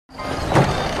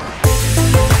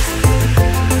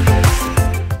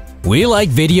We like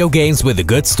video games with a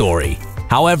good story.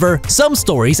 However, some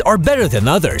stories are better than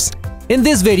others. In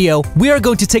this video, we are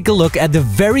going to take a look at the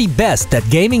very best that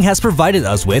gaming has provided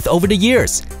us with over the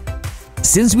years.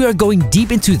 Since we are going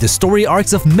deep into the story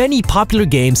arcs of many popular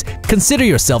games, consider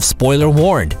yourself spoiler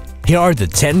warned. Here are the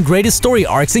 10 greatest story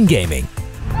arcs in gaming.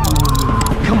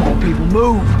 Come on, people,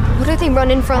 move! What are they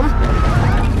running from?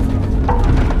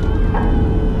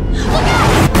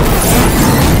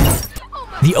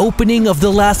 The opening of The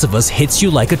Last of Us hits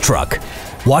you like a truck.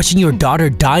 Watching your daughter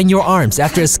die in your arms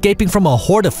after escaping from a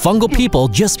horde of fungal people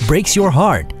just breaks your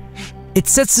heart. It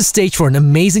sets the stage for an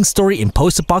amazing story in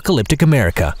post-apocalyptic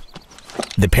America.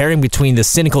 The pairing between the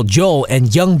cynical Joel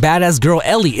and young badass girl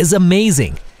Ellie is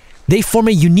amazing. They form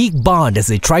a unique bond as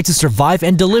they try to survive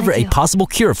and deliver a possible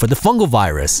cure for the fungal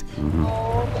virus.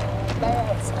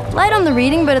 Light on the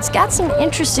reading, but it's got some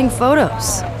interesting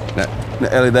photos. Now,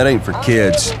 Ellie, that ain't for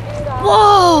kids.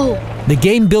 Whoa! The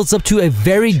game builds up to a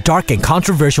very dark and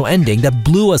controversial ending that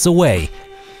blew us away.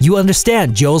 You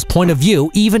understand Joel's point of view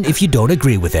even if you don't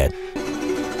agree with it.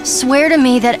 Swear to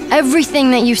me that everything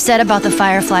that you've said about the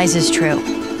Fireflies is true.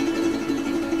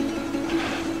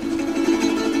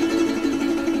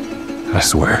 I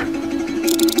swear.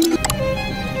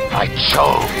 I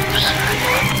chose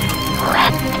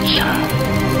rapture.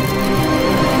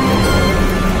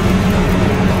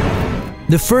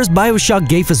 The first BioShock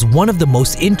gave us one of the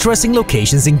most interesting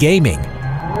locations in gaming.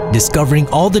 Discovering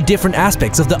all the different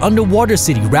aspects of the underwater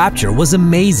city Rapture was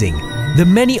amazing. The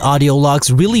many audio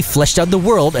logs really fleshed out the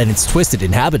world and its twisted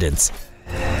inhabitants.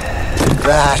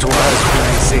 That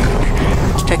was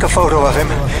amazing. Take a photo of him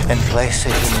and place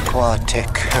it in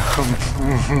Quantic.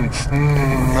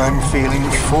 I'm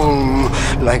feeling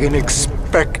full, like an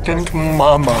expectant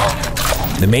mama.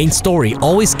 The main story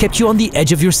always kept you on the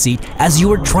edge of your seat as you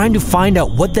were trying to find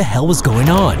out what the hell was going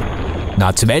on.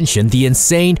 Not to mention the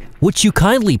insane "would you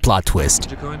kindly" plot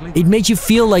twist. It made you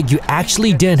feel like you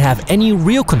actually didn't have any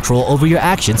real control over your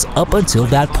actions up until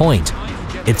that point.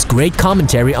 It's great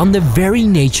commentary on the very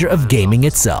nature of gaming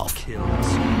itself.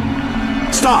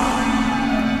 Stop!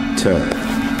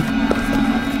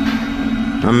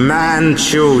 A man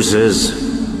chooses.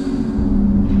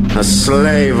 A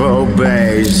slave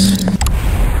obeys.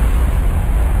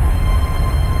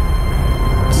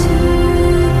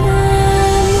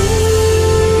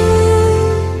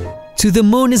 To the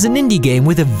Moon is an indie game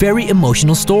with a very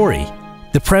emotional story.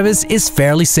 The premise is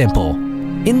fairly simple.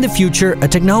 In the future, a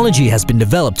technology has been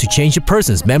developed to change a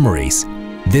person's memories.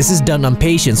 This is done on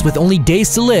patients with only days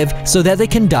to live so that they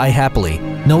can die happily,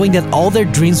 knowing that all their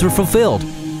dreams were fulfilled.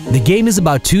 The game is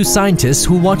about two scientists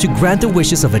who want to grant the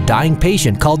wishes of a dying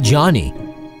patient called Johnny.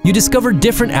 You discover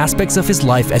different aspects of his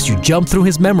life as you jump through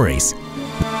his memories.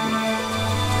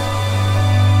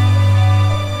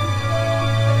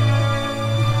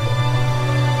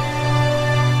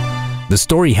 The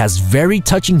story has very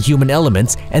touching human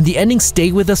elements and the endings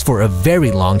stay with us for a very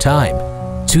long time.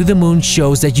 To the Moon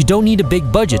shows that you don't need a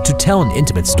big budget to tell an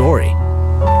intimate story.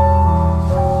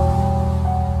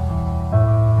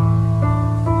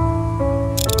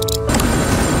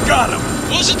 Got him!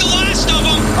 Wasn't the last of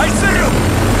them! I see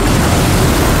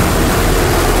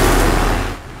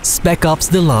him! Spec Ops: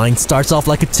 The Line starts off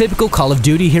like a typical Call of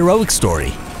Duty heroic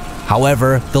story.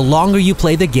 However, the longer you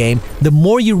play the game, the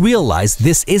more you realize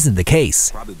this isn't the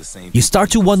case. You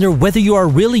start to wonder whether you are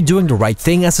really doing the right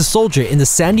thing as a soldier in the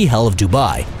sandy hell of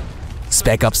Dubai.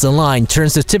 Spec Ops: The Line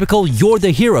turns the typical "you're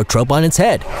the hero" trope on its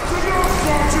head.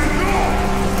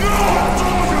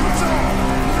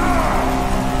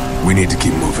 We need to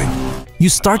keep moving. You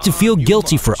start to feel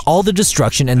guilty for all the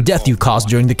destruction and death you caused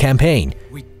during the campaign.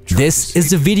 This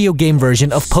is the video game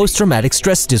version of post-traumatic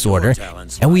stress disorder,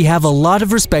 and we have a lot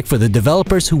of respect for the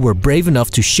developers who were brave enough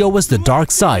to show us the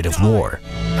dark side of war.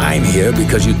 I'm here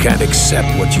because you can't accept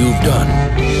what you've done.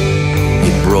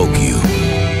 It broke you.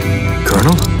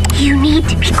 Colonel? You need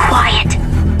to be quiet.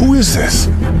 Who is this?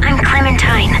 I'm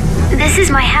Clementine. This is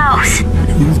my house.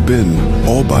 You've been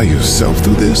all by yourself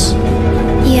through this?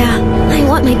 Yeah, I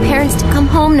want my parents to come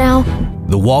home now.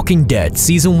 The Walking Dead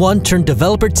Season 1 turned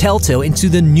developer Telltale into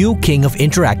the new king of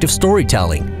interactive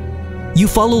storytelling. You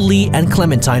follow Lee and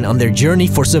Clementine on their journey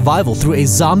for survival through a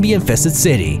zombie-infested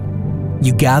city.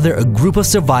 You gather a group of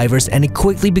survivors and it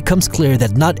quickly becomes clear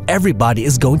that not everybody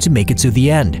is going to make it to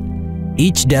the end.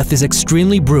 Each death is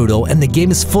extremely brutal and the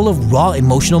game is full of raw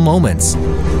emotional moments.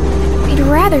 I'd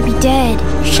rather be dead.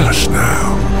 Shush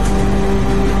now.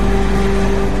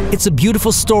 It's a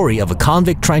beautiful story of a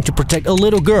convict trying to protect a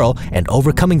little girl and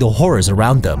overcoming the horrors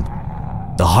around them.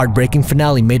 The heartbreaking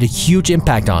finale made a huge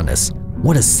impact on us.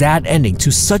 What a sad ending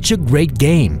to such a great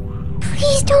game.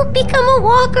 Please don't become a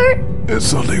walker.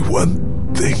 There's only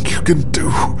one thing you can do.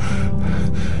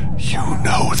 You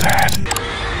know that.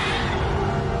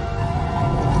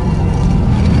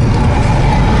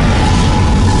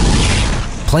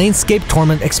 Planescape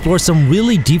Torment explores some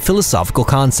really deep philosophical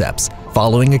concepts,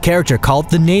 following a character called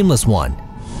the Nameless One.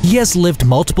 He has lived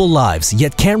multiple lives,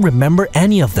 yet can't remember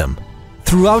any of them.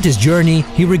 Throughout his journey,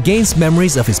 he regains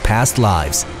memories of his past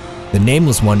lives. The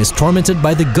Nameless One is tormented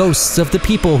by the ghosts of the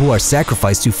people who are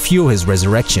sacrificed to fuel his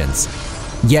resurrections.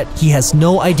 Yet he has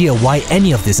no idea why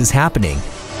any of this is happening.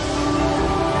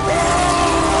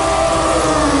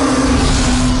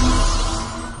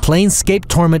 Planescape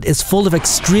Torment is full of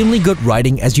extremely good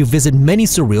writing as you visit many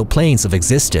surreal planes of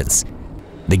existence.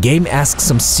 The game asks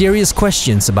some serious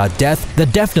questions about death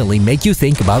that definitely make you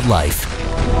think about life.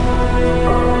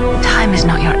 Time is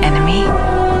not your enemy.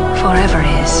 Forever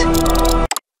is.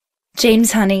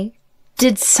 James, honey,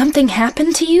 did something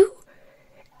happen to you?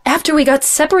 After we got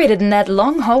separated in that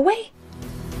long hallway?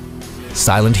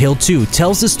 Silent Hill 2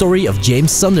 tells the story of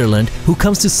James Sunderland, who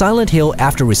comes to Silent Hill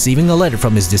after receiving a letter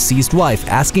from his deceased wife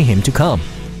asking him to come.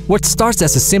 What starts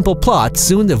as a simple plot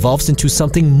soon evolves into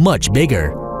something much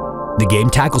bigger. The game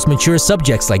tackles mature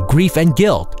subjects like grief and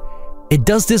guilt. It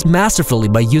does this masterfully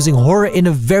by using horror in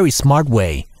a very smart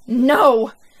way.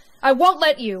 No! I won't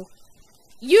let you!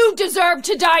 You deserve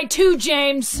to die too,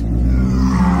 James!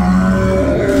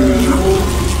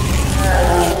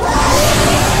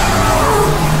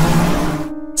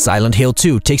 Silent Hill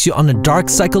 2 takes you on a dark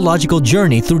psychological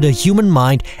journey through the human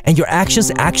mind, and your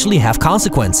actions actually have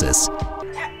consequences.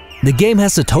 The game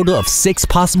has a total of 6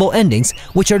 possible endings,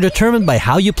 which are determined by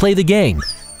how you play the game.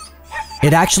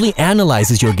 It actually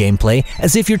analyzes your gameplay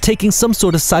as if you're taking some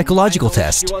sort of psychological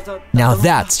test. Now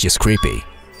that's just creepy.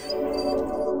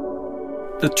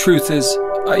 The truth is,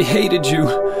 I hated you.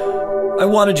 I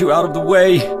wanted you out of the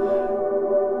way.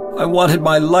 I wanted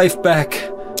my life back.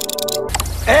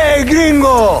 Hey,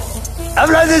 gringo!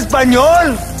 ¿Hablas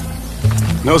español?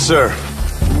 No, sir.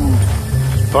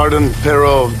 Pardon,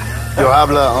 pero yo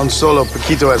habla un solo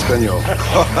poquito español.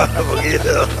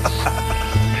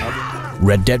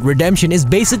 Red Dead Redemption is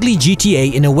basically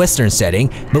GTA in a Western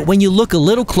setting, but when you look a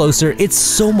little closer, it's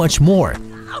so much more.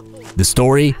 The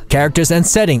story, characters, and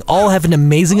setting all have an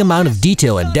amazing amount of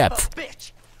detail and depth.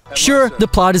 Sure, the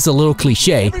plot is a little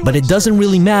cliché, but it doesn't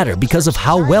really matter because of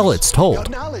how well it's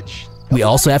told. We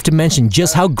also have to mention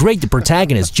just how great the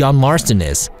protagonist John Marston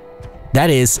is. That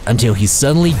is, until he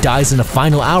suddenly dies in the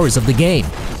final hours of the game.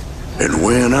 And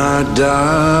when I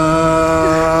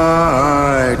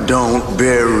die, don't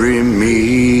bury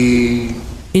me.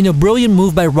 In a brilliant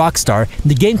move by Rockstar,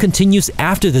 the game continues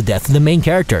after the death of the main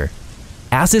character.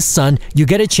 As his son, you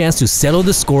get a chance to settle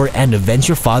the score and avenge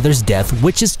your father's death,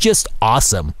 which is just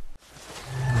awesome.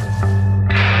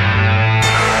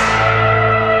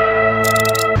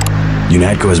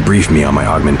 UNATCO has briefed me on my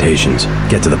augmentations.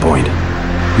 Get to the point.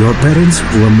 Your parents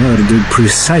were murdered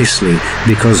precisely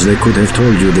because they could have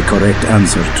told you the correct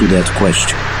answer to that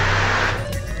question.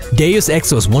 Deus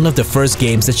Ex was one of the first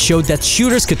games that showed that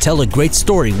shooters could tell a great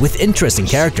story with interesting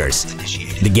characters.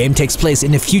 The game takes place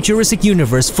in a futuristic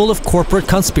universe full of corporate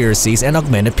conspiracies and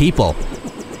augmented people.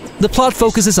 The plot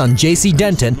focuses on JC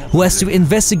Denton, who has to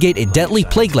investigate a deadly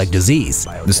plague-like disease.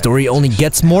 The story only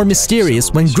gets more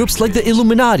mysterious when groups like the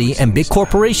Illuminati and big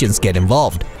corporations get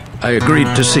involved. I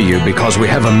agreed to see you because we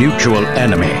have a mutual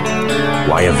enemy.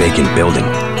 Why a vacant building?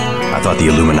 I thought the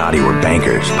Illuminati were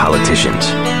bankers,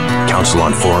 politicians, Council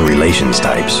on Foreign Relations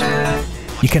types.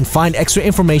 You can find extra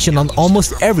information on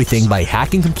almost everything by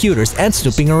hacking computers and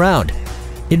snooping around.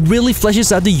 It really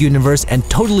fleshes out the universe and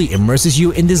totally immerses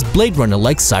you in this Blade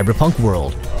Runner-like cyberpunk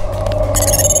world.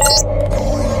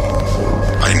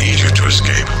 I need you to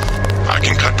escape. I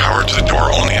can cut power to the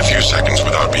door only a few seconds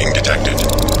without being detected.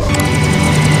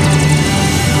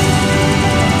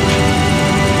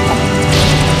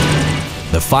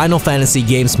 The Final Fantasy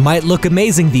games might look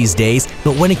amazing these days,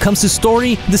 but when it comes to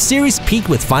story, the series peaked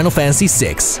with Final Fantasy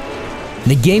VI.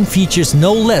 The game features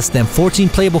no less than 14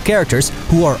 playable characters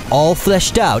who are all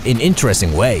fleshed out in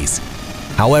interesting ways.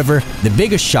 However, the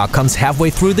biggest shock comes halfway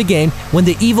through the game when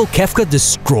the evil Kefka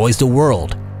destroys the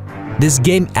world. This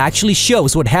game actually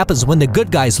shows what happens when the good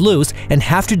guys lose and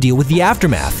have to deal with the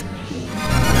aftermath.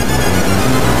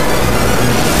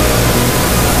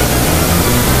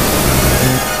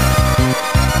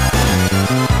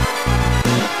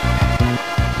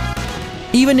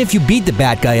 Even if you beat the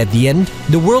bad guy at the end,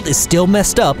 the world is still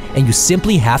messed up and you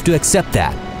simply have to accept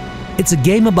that. It's a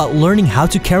game about learning how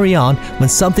to carry on when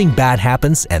something bad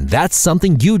happens, and that's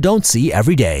something you don't see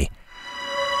every day.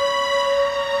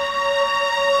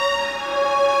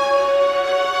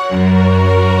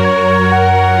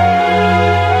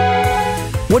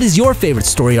 What is your favorite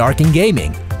story arc in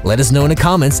gaming? Let us know in the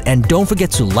comments, and don't forget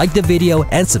to like the video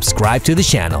and subscribe to the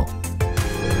channel.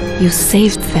 You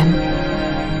saved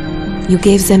them. You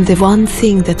gave them the one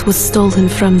thing that was stolen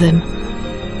from them.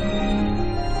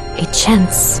 A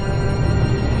chance.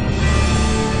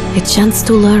 A chance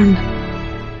to learn.